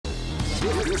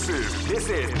This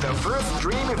is the first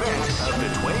dream event of the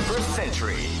 21st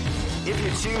century. If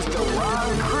you choose the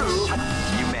wrong groove,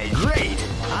 you made great.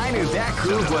 I knew that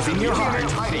groove was in your heart.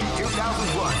 Fighting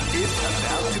 2001 is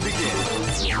about to begin.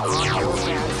 Hardcore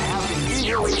fans have been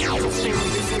eagerly anticipating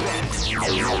this event,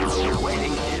 and now the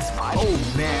waiting is final. Oh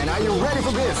man, are you ready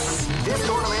for this? This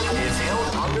tournament is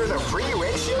held under the free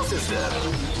ratio system.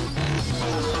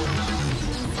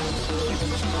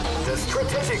 The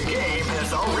strategic game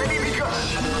has already begun.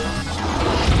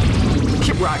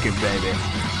 Keep rocking, baby.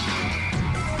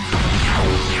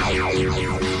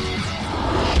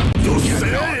 You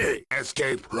say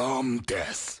escape from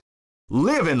death.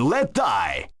 Live and let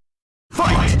die.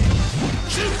 Fight!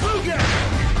 Shifugen!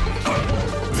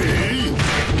 The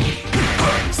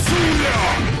Suya!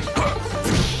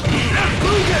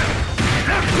 Refugen!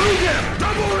 Refugen!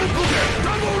 Double Refugen!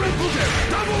 Double Refugen!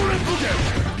 Double Refugen!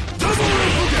 Double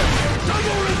Refugen!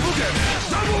 Double Refugen!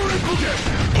 Double Refugen!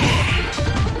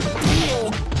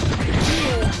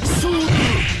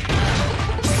 Suya!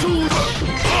 Suya!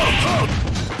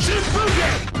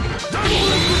 Shifugen! Double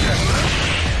Refugen!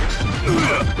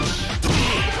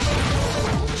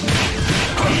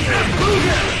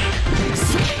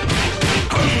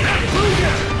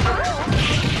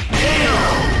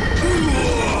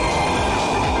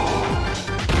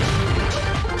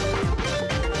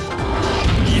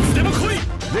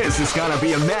 This is gonna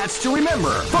be a match to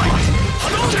remember. Fight!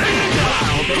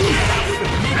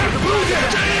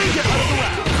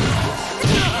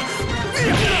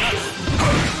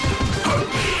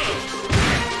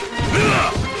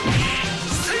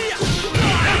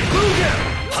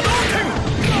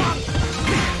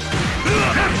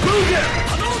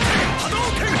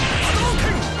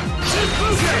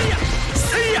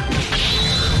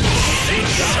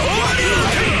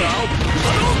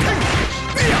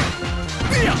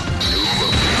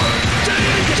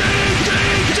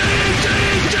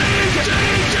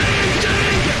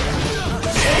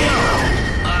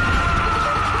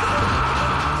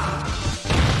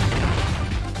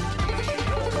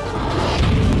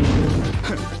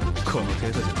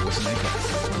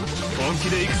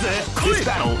 This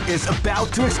battle is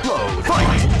about to explode. Fight!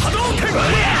 Hadouken!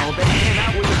 Now they came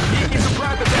out with a sneaky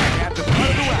surprise attack at the front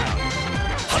of the round.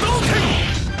 Hadouken!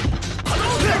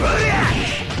 Hadouken!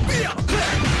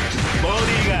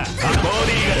 Bodyが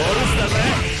下ろすだぜ。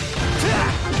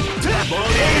ボ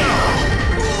ディが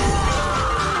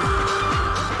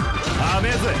ダメ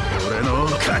ぜ。俺の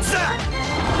勝ちだ。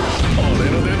俺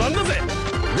の出番だぜ。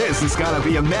This is gonna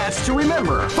be a match to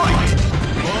remember. Fight!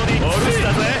 ボディ下ろす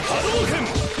だぜ。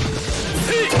Hadouken!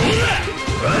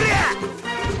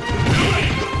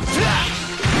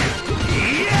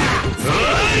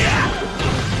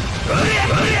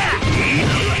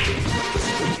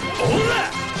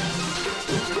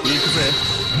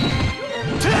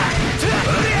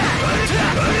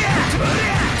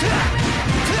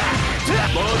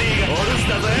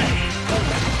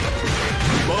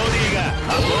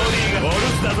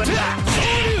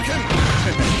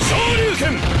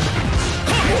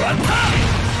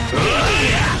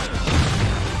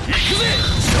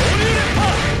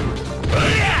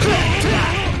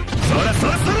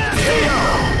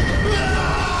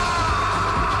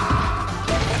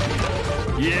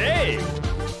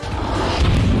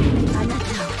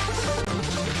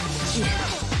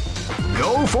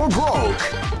 Go for broke!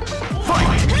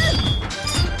 Fight!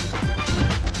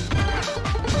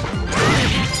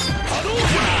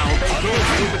 Wow, they go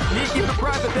with a sneaky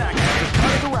surprise attack at the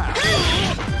start of the round.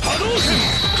 Hadouken!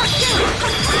 Hadouken!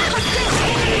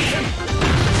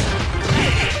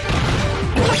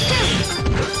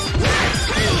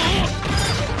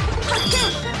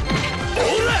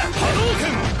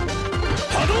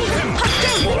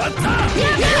 Moratta!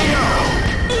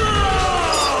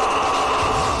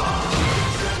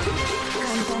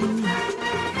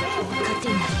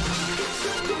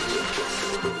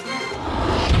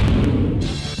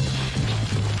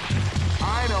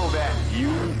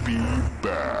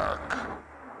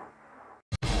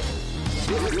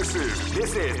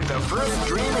 This is the first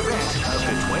dream event of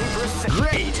the 21st century.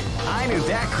 Great! I knew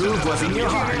that groove was in your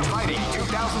heart. Fighting 2001.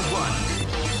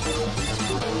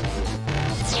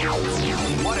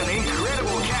 What an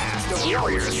incredible cast of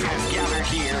warriors has gathered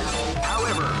here.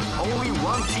 However, only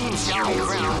one team shall be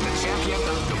crowned the champion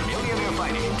of the Millionaire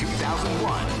Fighting 2001.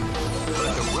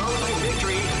 But the road to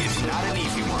victory is not an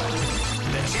easy one.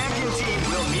 The champion team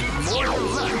will need more than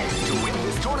luck to win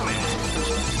this tournament.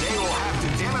 They will have to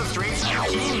demonstrate a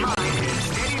keen mind and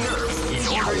steady nerves in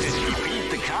order to defeat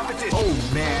the competition. Oh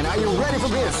man, are you ready for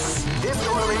this? This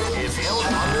tournament is held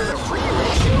under the free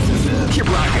ratio system. Keep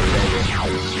rocking, baby.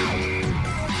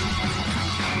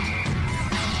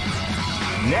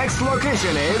 Next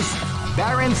location is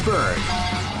Barentsburg.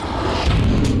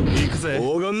 行くぜ。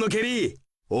黄金の蹴り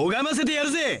拝ませてや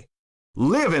るぜ。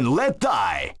 Live and let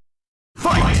die.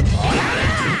 Fight!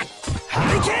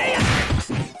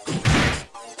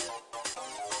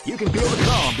 You can feel the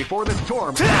calm before the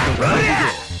storm.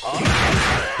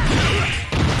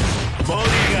 ボデ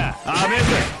ィがアメぜ。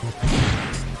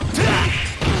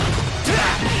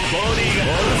ボディがオ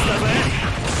ルスだぜ。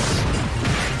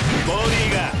ボデ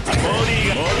ィが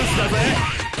オルスだぜ。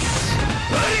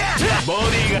ボ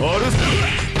ディがオルス。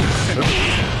ボ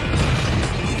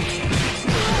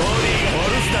ディがオ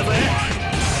ルスだぜ。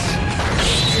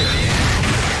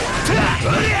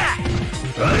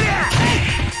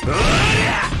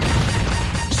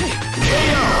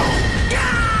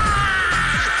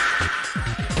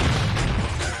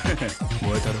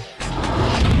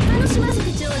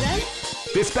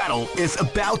This battle is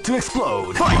about to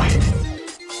explode. Fight!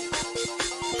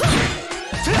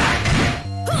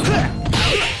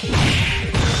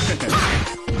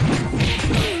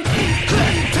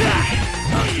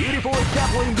 A beautiful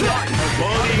grappling block. That's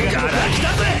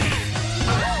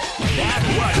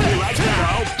what we like to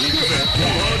know. A beautiful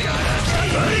grappling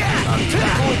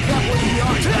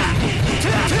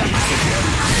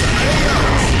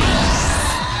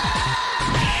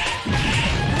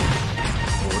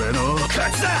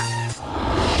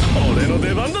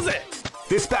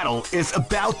This battle is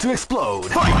about to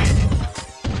explode. Fight!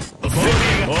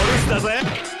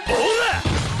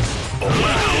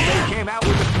 They came out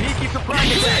with a sneaky surprise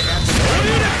attack.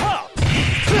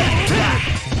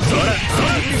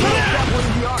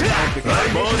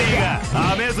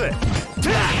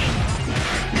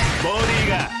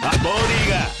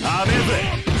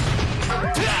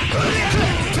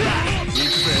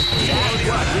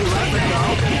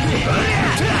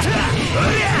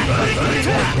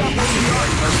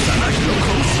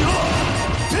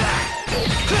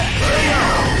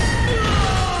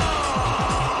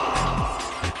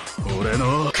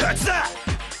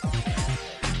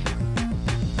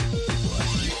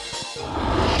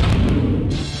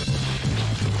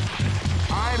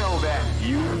 I know that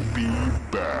you'll be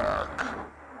back.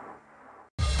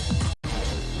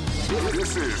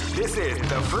 This is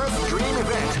the first dream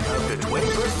event of the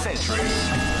 21st century.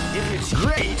 It's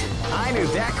great! I knew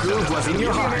that groove was in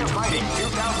your heart. Fighting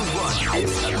 2001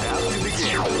 is about to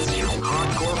begin.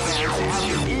 Hardcore fans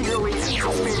have been eagerly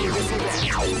anticipating this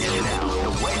event. And now,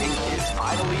 the waiting is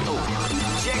finally over.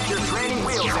 Check your training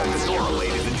wheels at the door,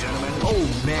 ladies and gentlemen. Oh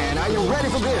man, are you ready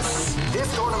for this?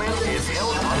 This tournament is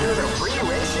held under the free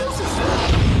ratio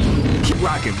system. Keep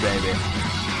rocking, baby.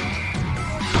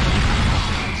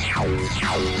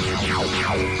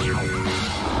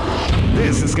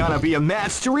 This is gonna be a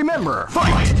match to remember.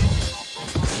 Fight!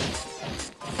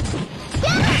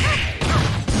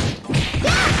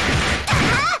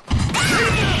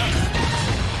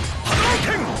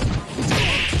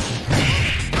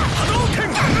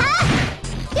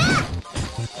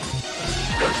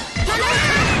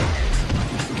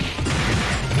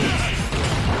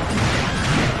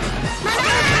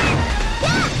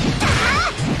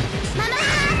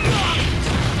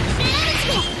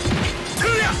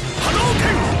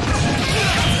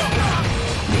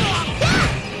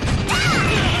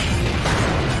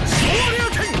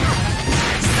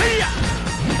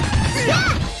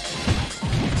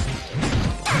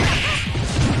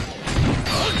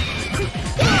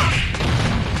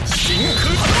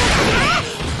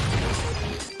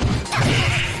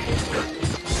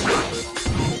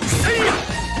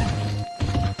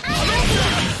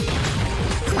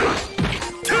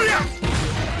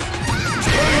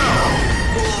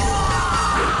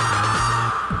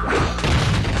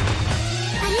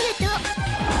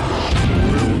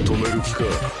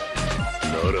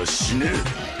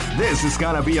 This is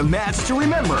gonna be a match to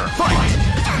remember. Fight!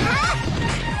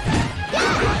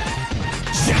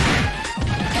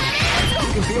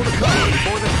 You can feel the calm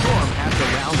before the storm as the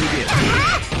round begins.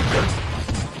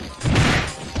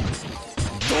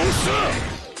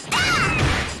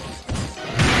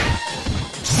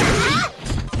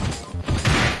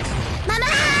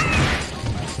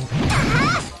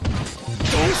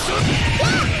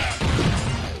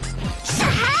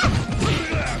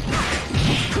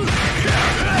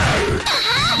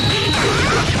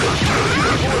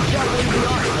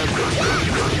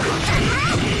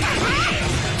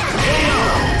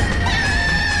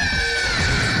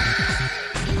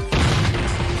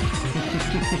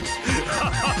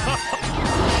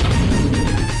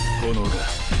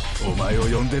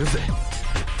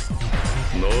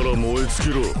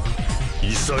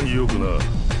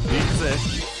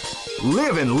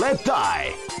 Live and let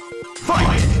die.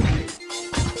 Fight!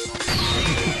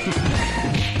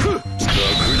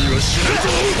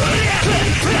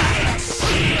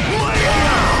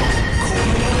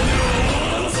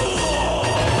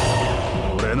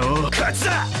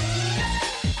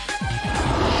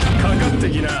 って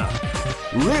きな。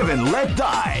 Live and let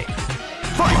die.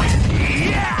 Fight.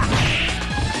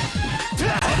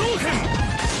 波動拳。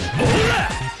オラ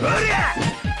オリャ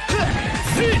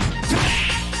せ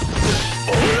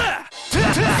オラ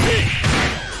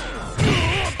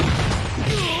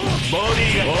ボデ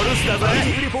ィがお留守だぜ。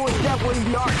 Beautiful and dabbling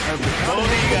the art of the ボデ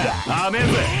ィがアメンぜ。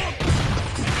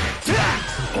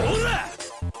オラ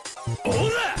オラ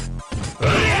オリ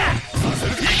ャさせ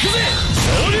る。行くぜ昇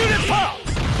竜烈波。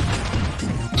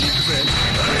行くぜ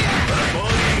ボ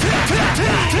ディ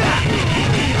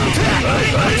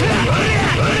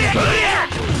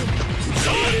昇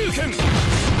竜拳。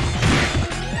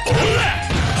オラ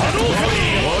波動拳。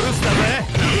お留守だぜ。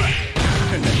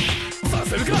さ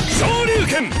せるか昇竜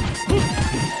拳。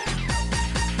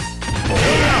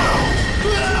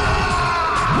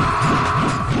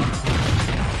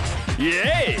イ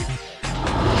エーイ。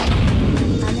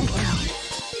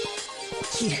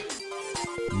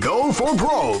 Go for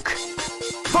broke.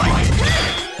 Fight.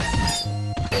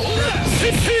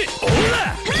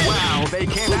 Wow, they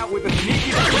came out with a sneaky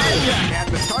surprise attack at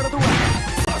the start of the round.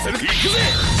 させる。行くぜ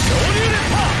昇竜烈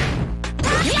波。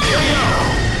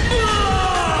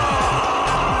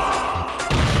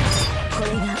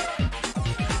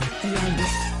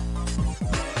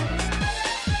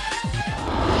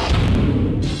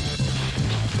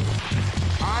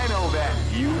I know that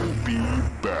you'll be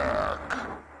back.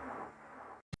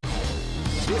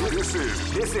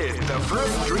 This is the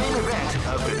first dream event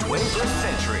of the 21st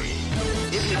century.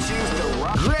 If you choose the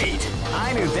rock, great!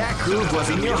 I knew that groove was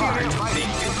in your heart. Fighting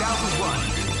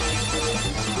 2001.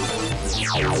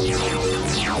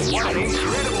 What an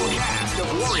incredible cast of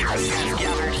warriors has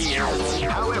gathered here.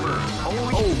 However,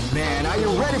 only... Oh man, are you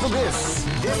ready for this?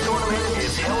 This tournament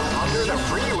is held under the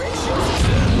free ratio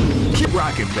system. Keep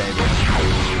rocking, baby.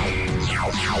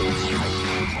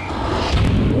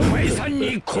 お前さん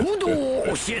に行動を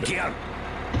教えてやる。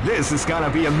 This is gonna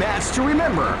be a match to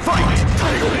remember. Fight!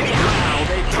 Wow,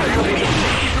 they came out with a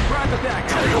sneaky surprise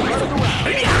attack at the start of the round.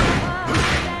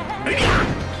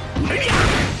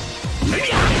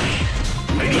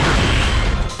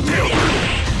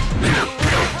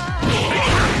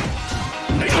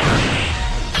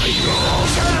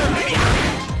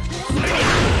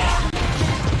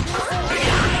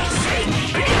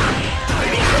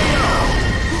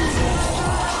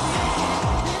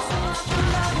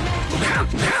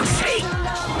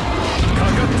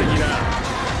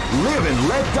 Live and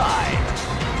let die.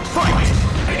 Fight!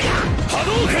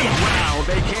 Wow,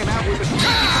 they came out with a sneaky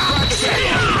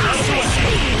surprise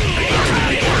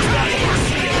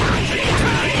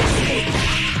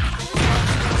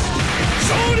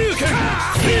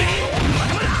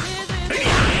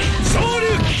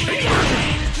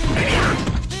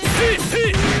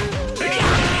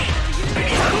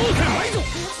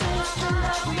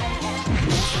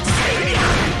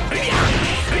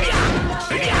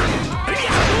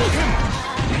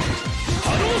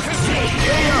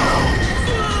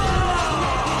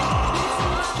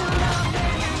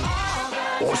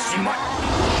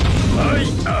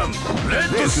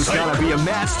This is gonna be a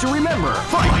match to remember.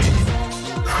 Fight!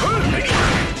 Wow,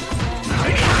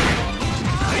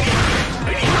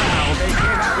 they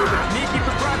came out with a sneaky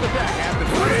surprise attack at the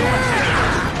start of the round.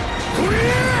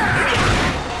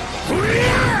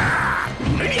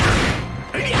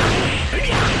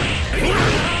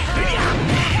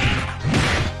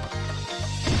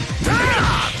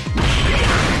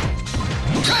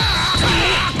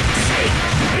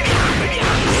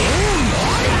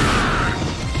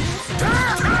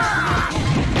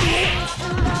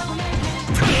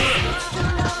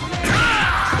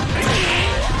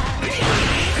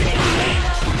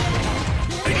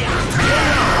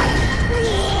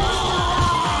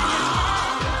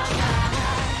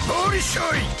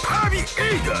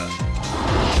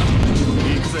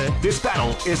 This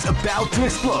battle is about to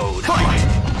explode.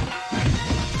 Fight!